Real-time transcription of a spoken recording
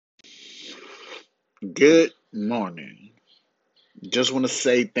Good morning. Just want to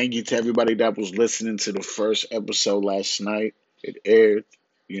say thank you to everybody that was listening to the first episode last night. It aired,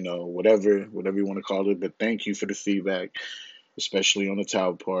 whatever you want to call it. But thank you for the feedback, especially on the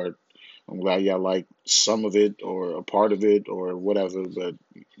towel part. I'm glad y'all like some of it or a part of it or whatever. But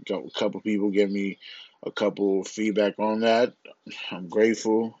a couple people gave me a couple feedback on that. I'm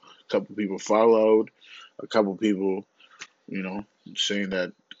grateful. A couple people followed. A couple people saying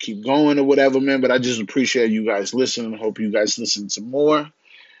that keep going or whatever, man. But I just appreciate you guys listening. Hope you guys listen to more.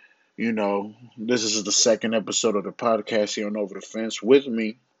 This is the second episode of the podcast here on Over the Fence with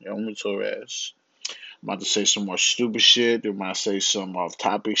me, Elmer Torres. I'm about to say some more stupid shit. I might say some off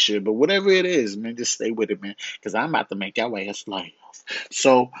topic shit, but whatever it is, man, just stay with it, man, because I'm about to make your ass laugh.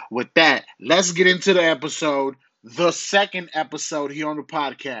 So, with that, let's get into the episode, the second episode here on the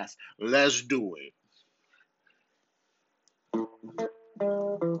podcast. Let's do it.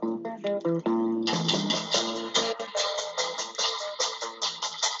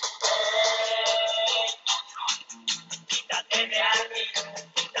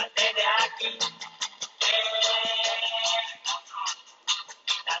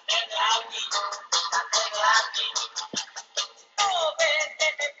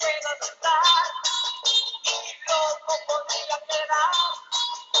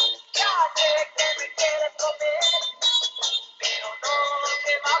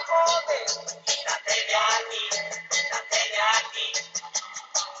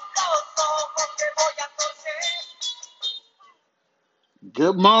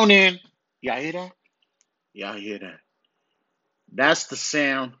 Good morning. Y'all hear that? Y'all hear that? That's the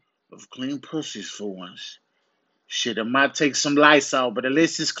sound of clean pussies for once. Shit, it might take some lights out, but at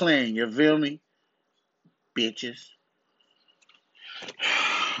least it's clean. You feel me? Bitches.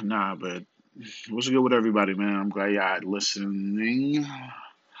 Nah, but what's good with everybody, man? I'm glad y'all listening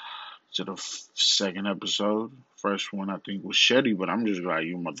to the second episode. First one, I think, was shitty, but I'm just glad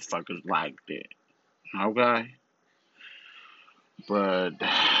you motherfuckers liked it. Okay? But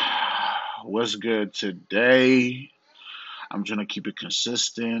what's good today? I'm trying to keep it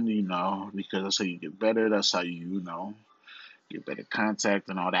consistent, because that's how you get better. That's how you get better contact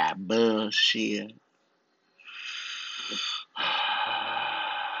and all that bullshit.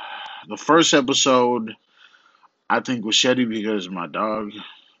 The first episode, I think, was shitty because my dog,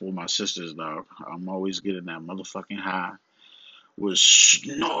 well, my sister's dog, I'm always getting that motherfucking high, was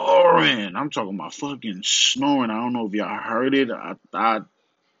snoring. I'm talking about fucking snoring. I don't know if y'all heard it. I thought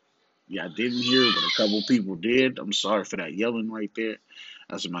y'all didn't hear it, but a couple people did. I'm sorry for that yelling right there.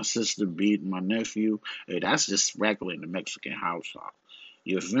 That's my sister beating my nephew. Hey, that's just regular in the Mexican household.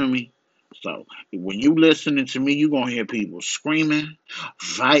 You feel me? So when you listening to me, you gonna hear people screaming,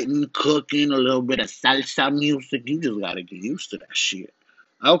 fighting, cooking, a little bit of salsa music. You just gotta get used to that shit.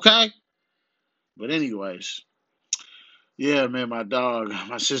 Okay? But anyways, yeah, man,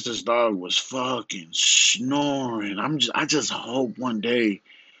 my sister's dog was fucking snoring. I just hope one day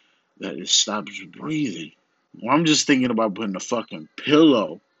that it stops breathing. Well, I'm just thinking about putting a fucking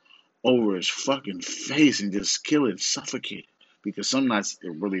pillow over his fucking face and just kill it, suffocate it. Because some nights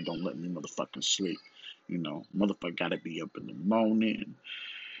it really don't let me motherfucking sleep. Motherfucker gotta be up in the morning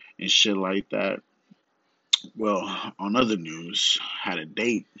and shit like that. Well, on other news, had a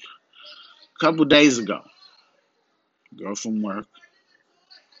date a couple days ago. Girl from work.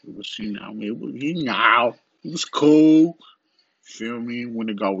 It was, it was cool. Feel me? Went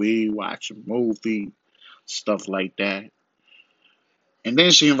to go eat, watch a movie, stuff like that. And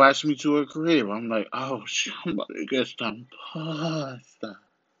then she invites me to her crib. I'm like, oh, shit, I'm about to get some pasta.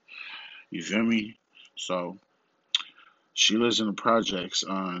 You feel me? So she lives in the projects,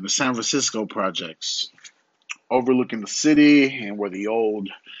 the San Francisco projects, overlooking the city and where the old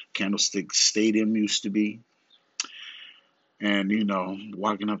Candlestick Stadium used to be. And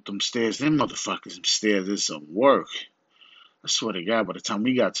walking up them stairs, them motherfuckers stairs is some work. I swear to God, by the time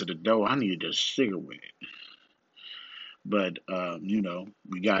we got to the door, I needed a cigarette. But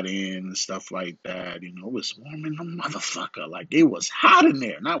we got in and stuff like that. It was warm in the motherfucker. Like it was hot in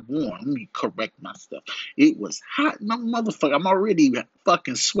there, not warm. Let me correct myself. It was hot in the motherfucker. I'm already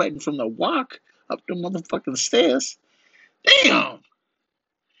fucking sweating from the walk up the motherfucking stairs. Damn.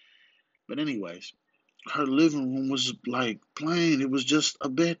 But anyways, her living room was like plain. It was just a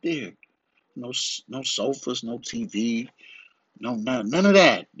bed there. No sofas, no TV, none of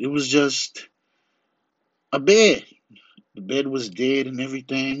that. It was just a bed. The bed was dead and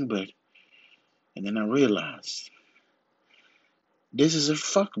everything, and then I realized this is her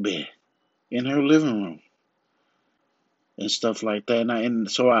fuck bed in her living room and stuff like that. And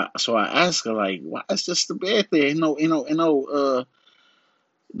so I asked her like, why is just the bed there? No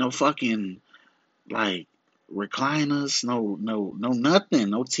fucking Like recliners, no nothing,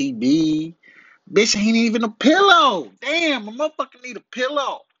 no TV. Bitch ain't even a pillow. Damn, a motherfucker need a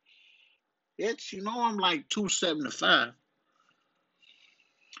pillow. Bitch, I'm like 275.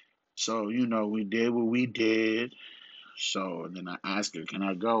 So, we did what we did. So then I asked her, can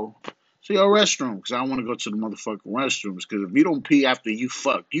I go to your restroom? Because I want to go to the motherfucking restrooms. Because if you don't pee after you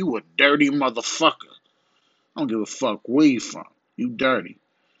fuck, you a dirty motherfucker. I don't give a fuck where you from. You dirty.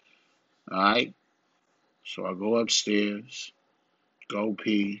 Alright? So I go upstairs, go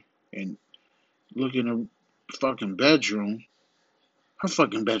pee, and look in the fucking bedroom. Her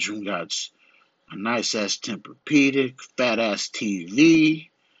fucking bedroom got a nice ass Tempur-Pedic, fat ass TV.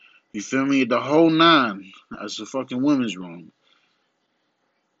 You feel me? The whole nine as a fucking women's room.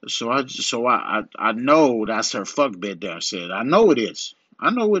 So I know that's her fuck bed downstairs. I know it is.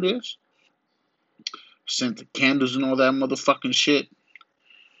 I know it is. Sent the candles and all that motherfucking shit.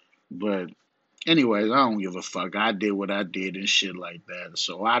 But anyways, I don't give a fuck. I did what I did and shit like that.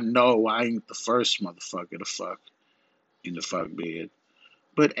 So I know I ain't the first motherfucker to fuck in the fuck bed.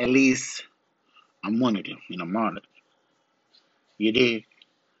 But at least I'm one of them and I'm on it. You did.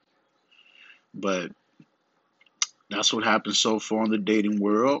 But that's what happened so far in the dating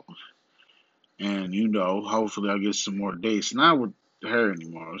world. And hopefully I get some more dates. Not with her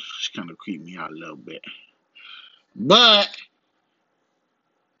anymore. She kind of creeped me out a little bit. But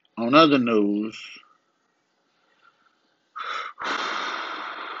on other news,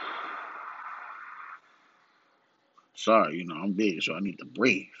 sorry, I'm big, so I need to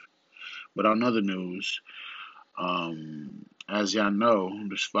breathe. But on other news, as y'all know,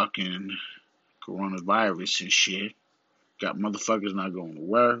 this fucking coronavirus and shit got motherfuckers not going to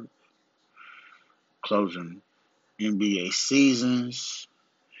work, closing NBA seasons.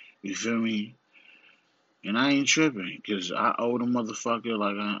 You feel me? And I ain't tripping because I owe the motherfucker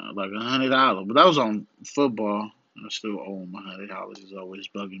like $100. But that was on football. I still owe him $100. It's always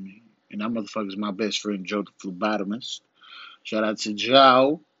bugging me. And that motherfucker's my best friend, Joe the phlebotomist. Shout out to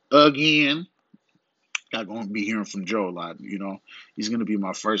Joe again. I'm going to be hearing from Joe a lot. He's going to be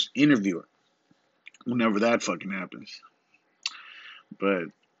my first interviewer whenever that fucking happens. But,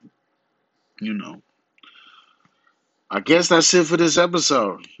 I guess that's it for this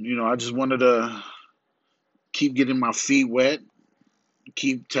episode. I just wanted to keep getting my feet wet,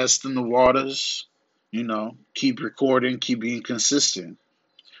 keep testing the waters, keep recording, keep being consistent.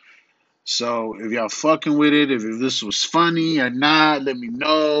 So if y'all fucking with it, if this was funny or not, let me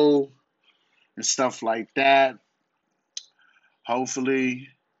know and stuff like that. Hopefully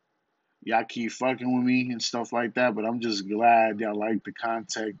y'all keep fucking with me and stuff like that. But I'm just glad y'all like the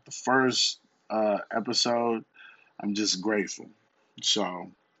content. The first episode, I'm just grateful.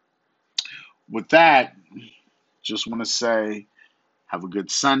 So with that, just want to say have a good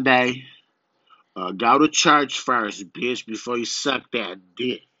Sunday. Go to church first, bitch, before you suck that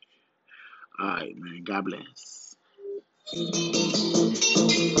dick. Alright, man. God bless.